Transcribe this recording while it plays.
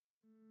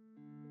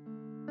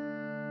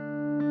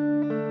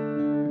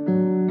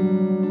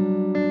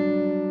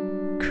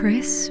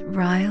Chris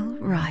Ryle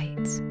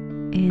Wright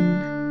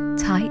in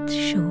Tight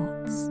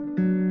Shorts,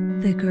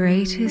 the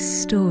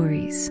greatest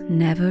stories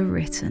never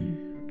written.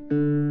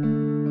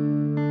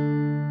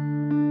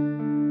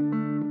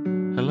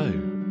 Hello,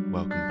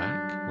 welcome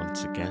back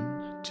once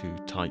again to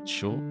Tight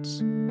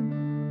Shorts.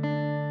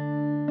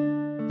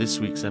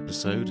 This week's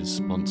episode is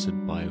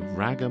sponsored by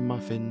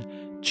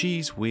Ragamuffin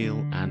Cheese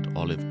Wheel and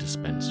Olive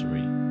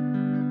Dispensary.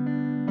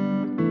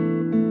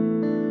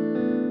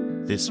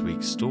 This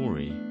week's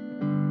story: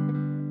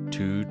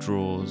 Two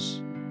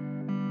Drawers.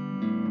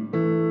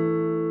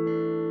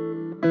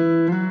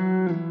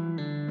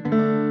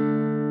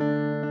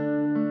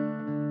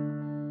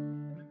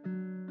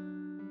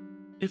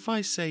 If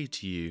I say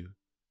to you,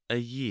 a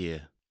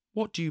year,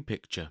 what do you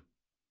picture?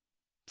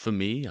 For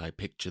me, I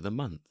picture the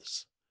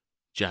months.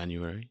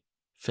 January,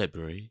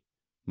 February,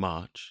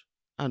 March,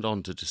 and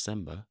on to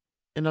December,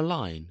 in a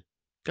line,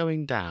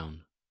 going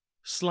down,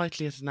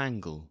 slightly at an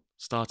angle,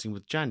 starting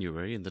with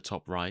January in the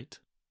top right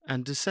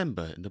and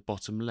December in the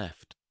bottom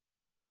left.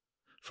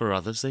 For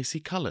others, they see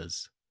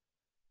colours: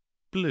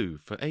 blue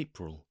for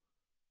April,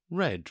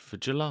 red for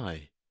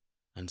July,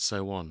 and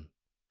so on.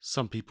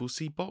 Some people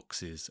see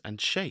boxes and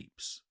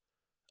shapes.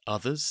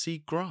 Others see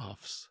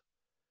graphs.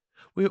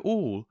 We're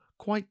all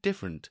quite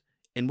different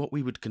in what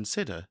we would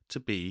consider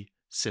to be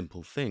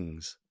simple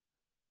things.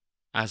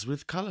 As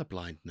with colour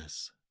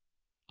blindness,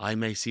 I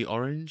may see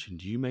orange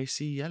and you may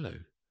see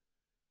yellow.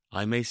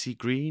 I may see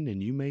green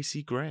and you may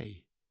see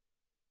grey.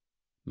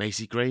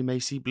 Macy Gray may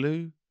see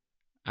blue,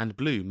 and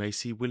blue may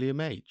see William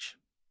H.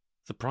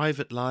 The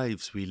private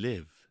lives we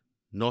live,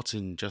 not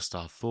in just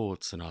our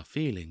thoughts and our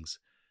feelings,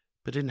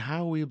 but in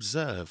how we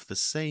observe the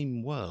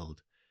same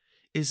world,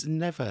 is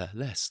never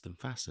less than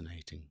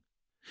fascinating.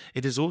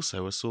 It is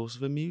also a source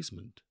of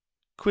amusement.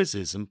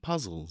 Quizzes and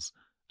puzzles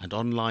and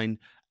online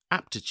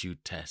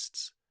aptitude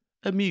tests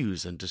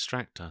amuse and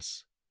distract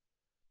us.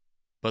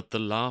 But the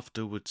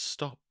laughter would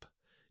stop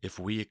if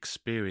we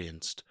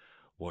experienced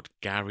what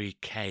Gary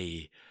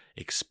Kay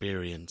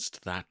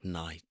experienced that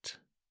night.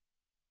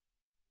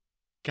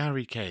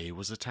 Gary Kay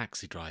was a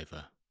taxi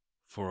driver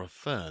for a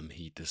firm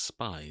he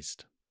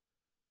despised.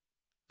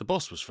 The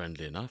boss was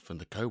friendly enough,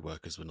 and the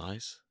co-workers were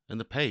nice, and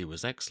the pay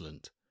was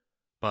excellent.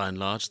 By and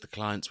large, the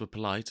clients were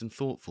polite and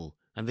thoughtful,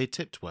 and they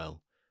tipped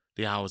well.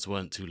 The hours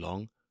weren't too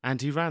long,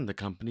 and he ran the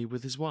company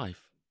with his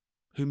wife,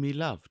 whom he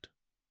loved.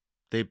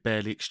 They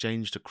barely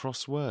exchanged a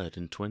cross word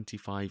in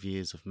 25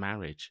 years of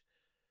marriage.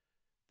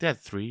 They had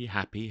 3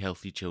 happy,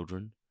 healthy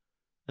children,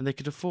 and they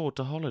could afford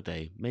to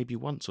holiday maybe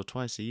once or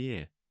twice a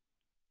year.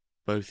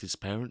 Both his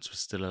parents were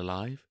still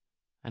alive,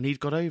 and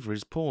he'd got over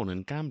his porn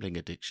and gambling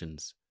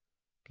addictions.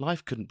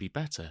 Life couldn't be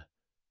better,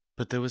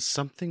 but there was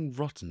something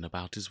rotten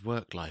about his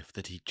work life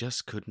that he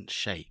just couldn't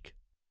shake.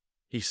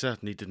 He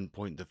certainly didn't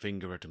point the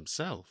finger at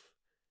himself.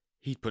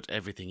 He'd put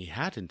everything he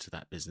had into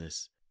that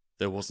business.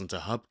 There wasn't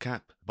a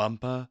hubcap,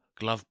 bumper,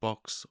 glove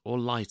box, or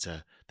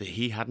lighter that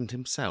he hadn't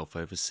himself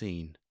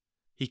overseen.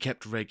 He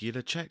kept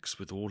regular checks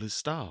with all his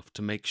staff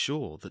to make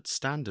sure that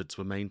standards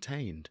were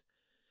maintained.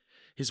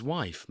 His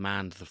wife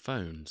manned the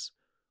phones,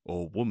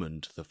 or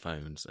womaned the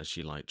phones, as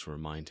she liked to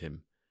remind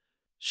him.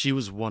 She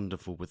was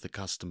wonderful with the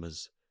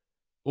customers,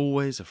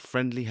 always a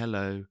friendly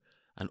hello,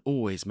 and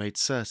always made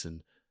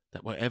certain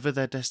that wherever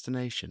their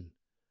destination,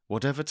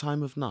 whatever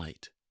time of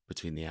night,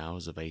 between the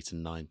hours of 8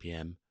 and 9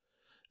 p.m.,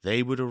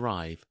 they would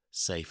arrive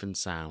safe and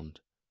sound.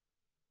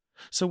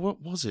 So what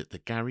was it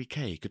that Gary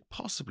Kay could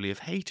possibly have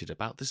hated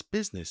about this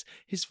business,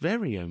 his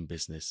very own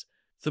business,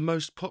 the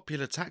most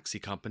popular taxi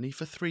company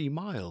for 3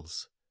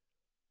 miles?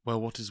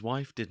 Well, what his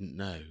wife didn't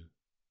know,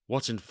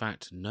 what in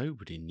fact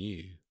nobody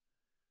knew,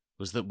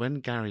 was that when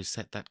Gary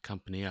set that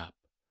company up,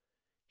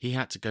 he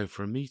had to go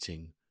for a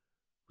meeting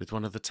with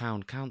one of the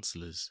town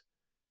councillors,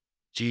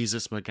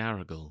 Jesus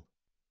McGarrigle.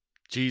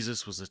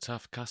 Jesus was a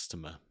tough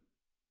customer,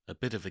 a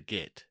bit of a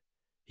git.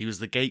 He was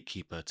the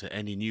gatekeeper to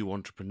any new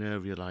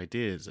entrepreneurial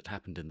ideas that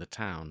happened in the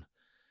town.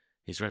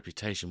 His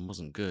reputation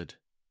wasn't good,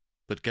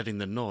 but getting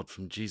the nod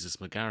from Jesus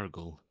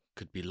McGarrigle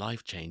could be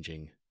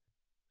life-changing.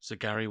 So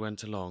Gary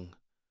went along,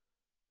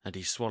 and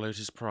he swallowed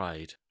his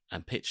pride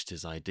and pitched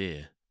his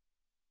idea.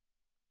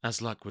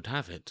 As luck would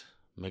have it,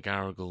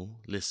 McGarrigle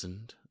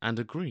listened and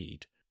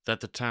agreed that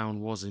the town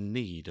was in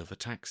need of a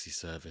taxi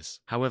service.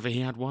 However,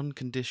 he had one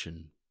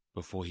condition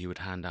before he would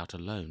hand out a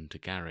loan to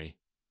Gary.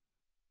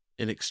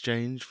 In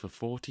exchange for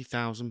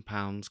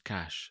 £40,000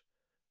 cash,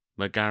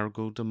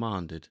 McGarrigle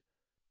demanded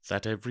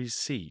that every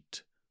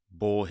seat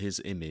bore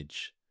his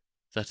image,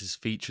 that his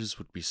features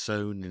would be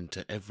sewn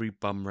into every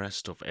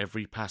bumrest of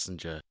every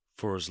passenger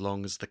for as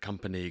long as the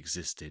company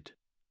existed.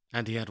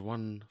 And he had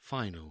one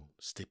final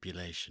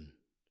stipulation.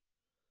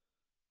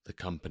 The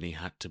company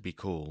had to be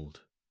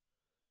called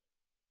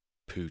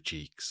Pooh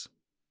Cheeks.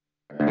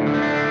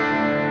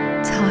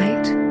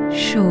 Tight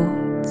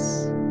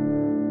Shorts.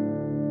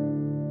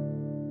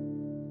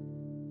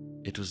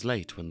 It was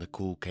late when the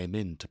call came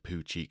in to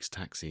Pooh Cheeks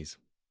taxis,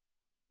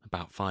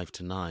 about 5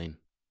 to 9.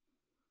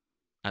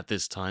 At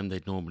this time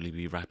they'd normally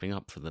be wrapping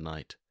up for the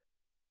night.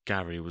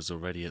 Gary was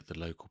already at the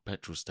local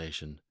petrol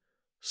station,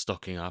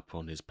 stocking up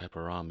on his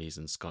pepperamis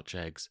and Scotch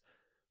eggs,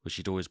 which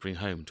he'd always bring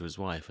home to his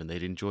wife and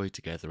they'd enjoy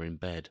together in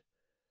bed.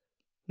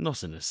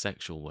 Not in a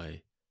sexual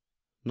way.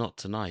 Not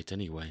tonight,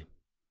 anyway.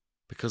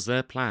 Because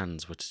their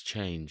plans were to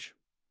change.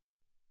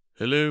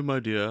 "Hello,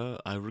 my dear,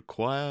 I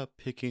require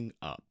picking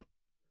up."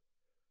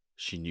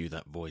 She knew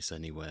that voice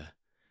anywhere.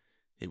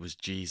 It was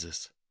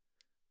Jesus.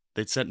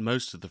 They'd sent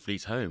most of the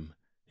fleet home.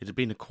 It had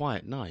been a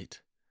quiet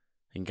night,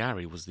 and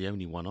Gary was the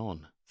only one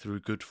on.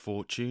 Through good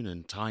fortune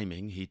and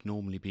timing, he'd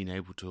normally been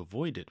able to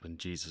avoid it when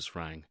Jesus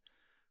rang.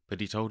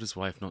 But he told his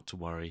wife not to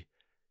worry.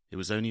 It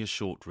was only a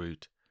short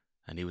route,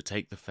 and he would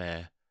take the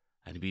fare,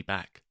 and he'd be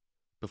back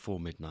before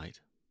midnight.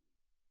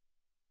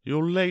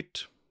 "You're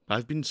late.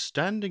 I've been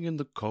standing in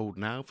the cold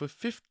now for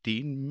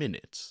 15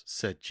 minutes,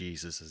 said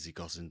Jesus as he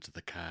got into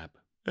the cab.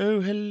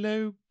 "Oh,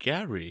 hello,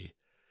 Gary.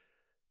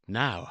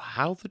 Now,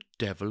 how the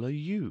devil are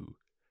you?"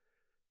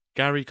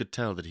 Gary could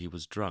tell that he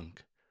was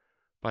drunk,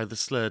 by the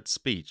slurred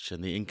speech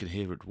and the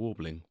incoherent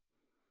warbling.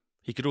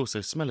 He could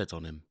also smell it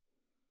on him.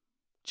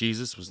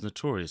 Jesus was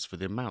notorious for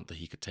the amount that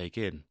he could take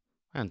in,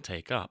 and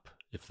take up,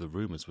 if the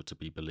rumours were to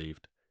be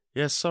believed.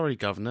 "Yes, sorry,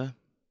 Governor,"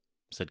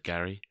 said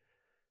Gary.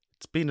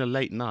 "It's been a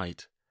late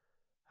night,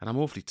 and I'm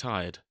awfully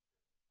tired,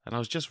 and I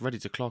was just ready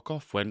to clock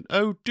off when—"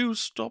 "Oh, do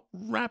stop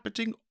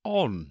rabbiting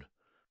on.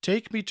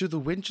 Take me to the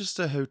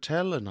Winchester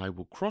Hotel and I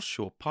will cross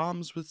your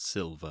palms with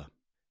silver."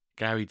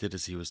 Gary did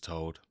as he was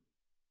told,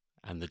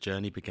 and the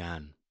journey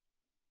began.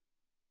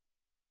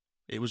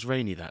 It was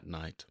rainy that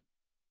night.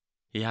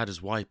 He had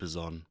his wipers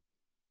on.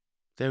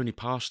 They only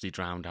partially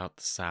drowned out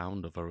the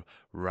sound of a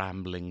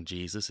rambling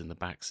Jesus in the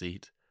back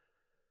seat.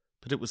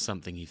 But it was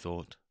something, he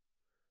thought,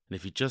 and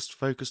if he just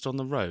focused on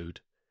the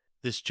road,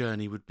 this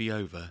journey would be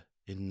over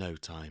in no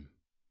time.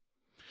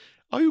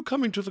 "Are you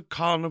coming to the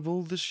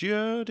carnival this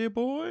year, dear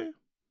boy?"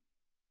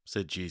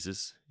 said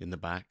Jesus in the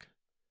back,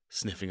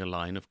 sniffing a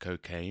line of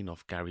cocaine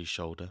off Gary's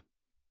shoulder.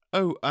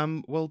 "Oh,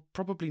 well,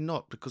 probably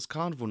not, because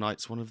carnival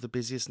night's one of the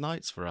busiest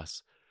nights for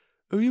us."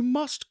 "Oh, you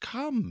must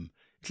come.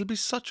 It'll be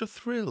such a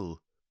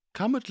thrill.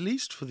 Come at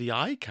least for the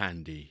eye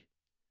candy."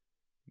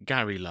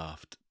 Gary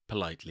laughed,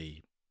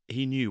 politely.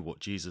 He knew what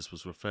Jesus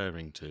was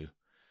referring to.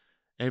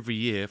 Every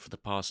year for the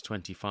past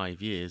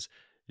 25 years,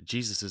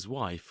 Jesus'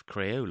 wife,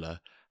 Crayola,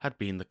 had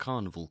been the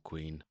carnival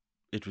queen.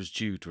 It was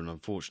due to an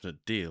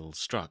unfortunate deal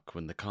struck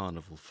when the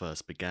carnival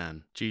first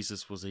began.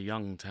 Jesus was a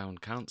young town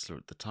councillor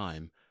at the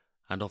time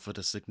and offered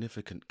a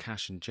significant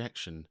cash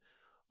injection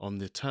on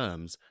the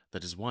terms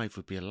that his wife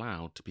would be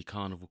allowed to be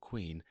carnival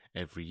queen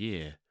every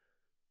year.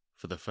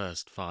 For the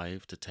first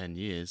 5 to 10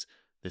 years,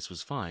 this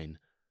was fine,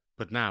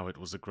 but now it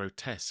was a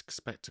grotesque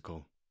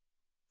spectacle.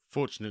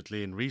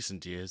 Fortunately, in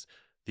recent years,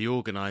 the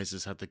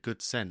organisers had the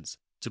good sense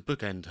to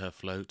bookend her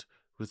float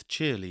with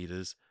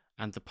cheerleaders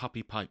and the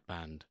puppy pipe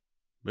band.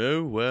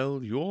 "Oh,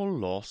 well, your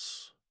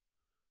loss."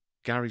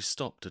 Gary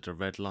stopped at a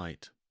red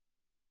light,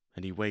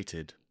 and he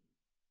waited.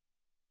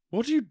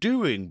 "What are you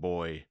doing,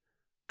 boy?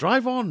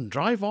 Drive on,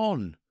 drive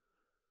on."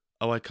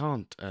 "Oh, I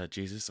can't,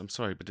 Jesus, I'm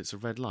sorry, but it's a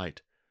red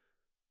light."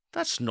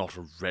 "That's not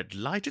a red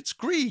light, it's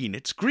green,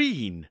 it's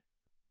green."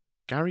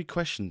 Gary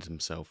questioned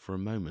himself for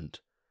a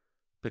moment,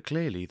 but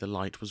clearly the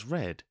light was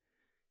red.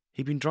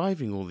 He'd been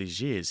driving all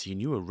these years, he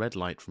knew a red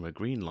light from a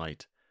green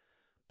light,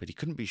 but he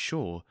couldn't be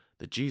sure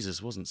that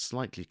Jesus wasn't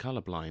slightly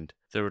colourblind.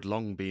 There had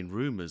long been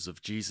rumours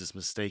of Jesus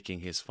mistaking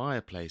his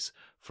fireplace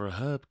for a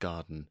herb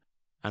garden,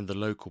 and the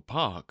local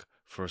park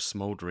for a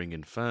smouldering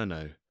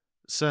inferno.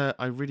 "Sir,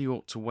 I really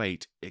ought to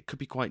wait. It could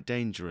be quite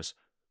dangerous."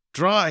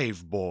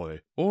 "Drive,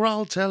 boy, or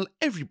I'll tell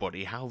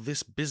everybody how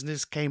this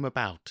business came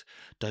about.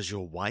 Does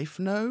your wife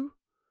know?"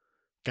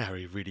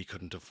 Gary really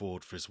couldn't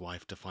afford for his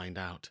wife to find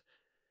out.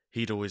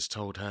 He'd always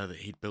told her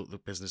that he'd built the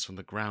business from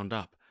the ground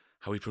up,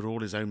 how he put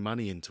all his own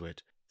money into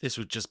it. This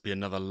would just be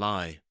another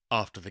lie,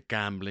 after the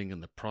gambling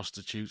and the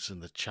prostitutes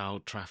and the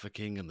child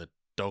trafficking and the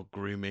dog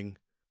grooming.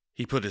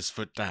 He put his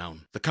foot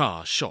down. The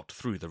car shot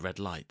through the red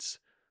lights.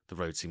 The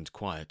road seemed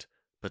quiet,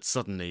 but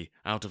suddenly,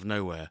 out of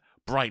nowhere,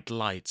 bright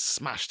lights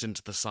smashed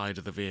into the side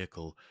of the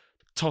vehicle,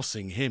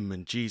 tossing him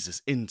and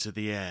Jesus into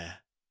the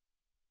air.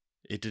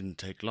 It didn't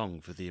take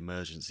long for the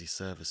emergency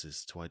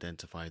services to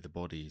identify the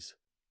bodies.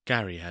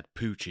 Gary had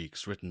poo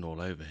cheeks written all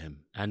over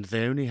him, and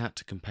they only had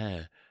to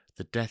compare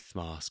the death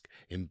mask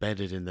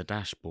embedded in the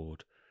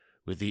dashboard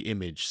with the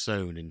image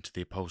sewn into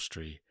the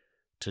upholstery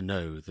to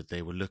know that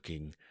they were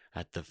looking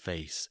at the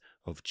face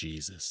of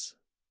Jesus.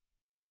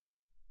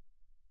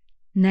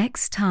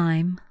 Next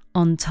time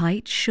on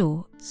Tight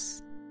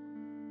Shorts.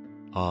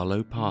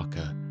 Arlo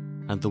Parker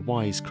and the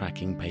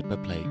wisecracking paper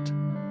plate.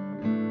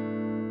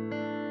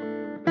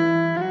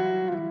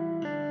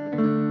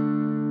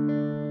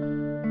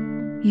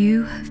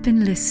 You have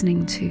been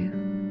listening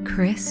to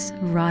Chris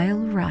Ryle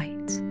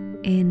Wright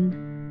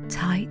in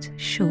Tight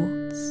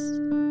Shorts.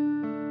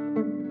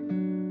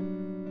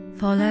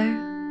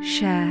 Follow,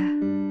 share,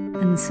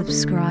 and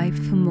subscribe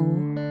for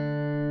more.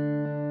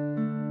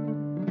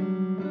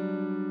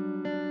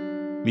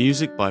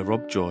 Music by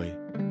Rob Joy,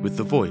 with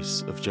the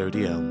voice of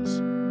Jodie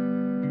Elms.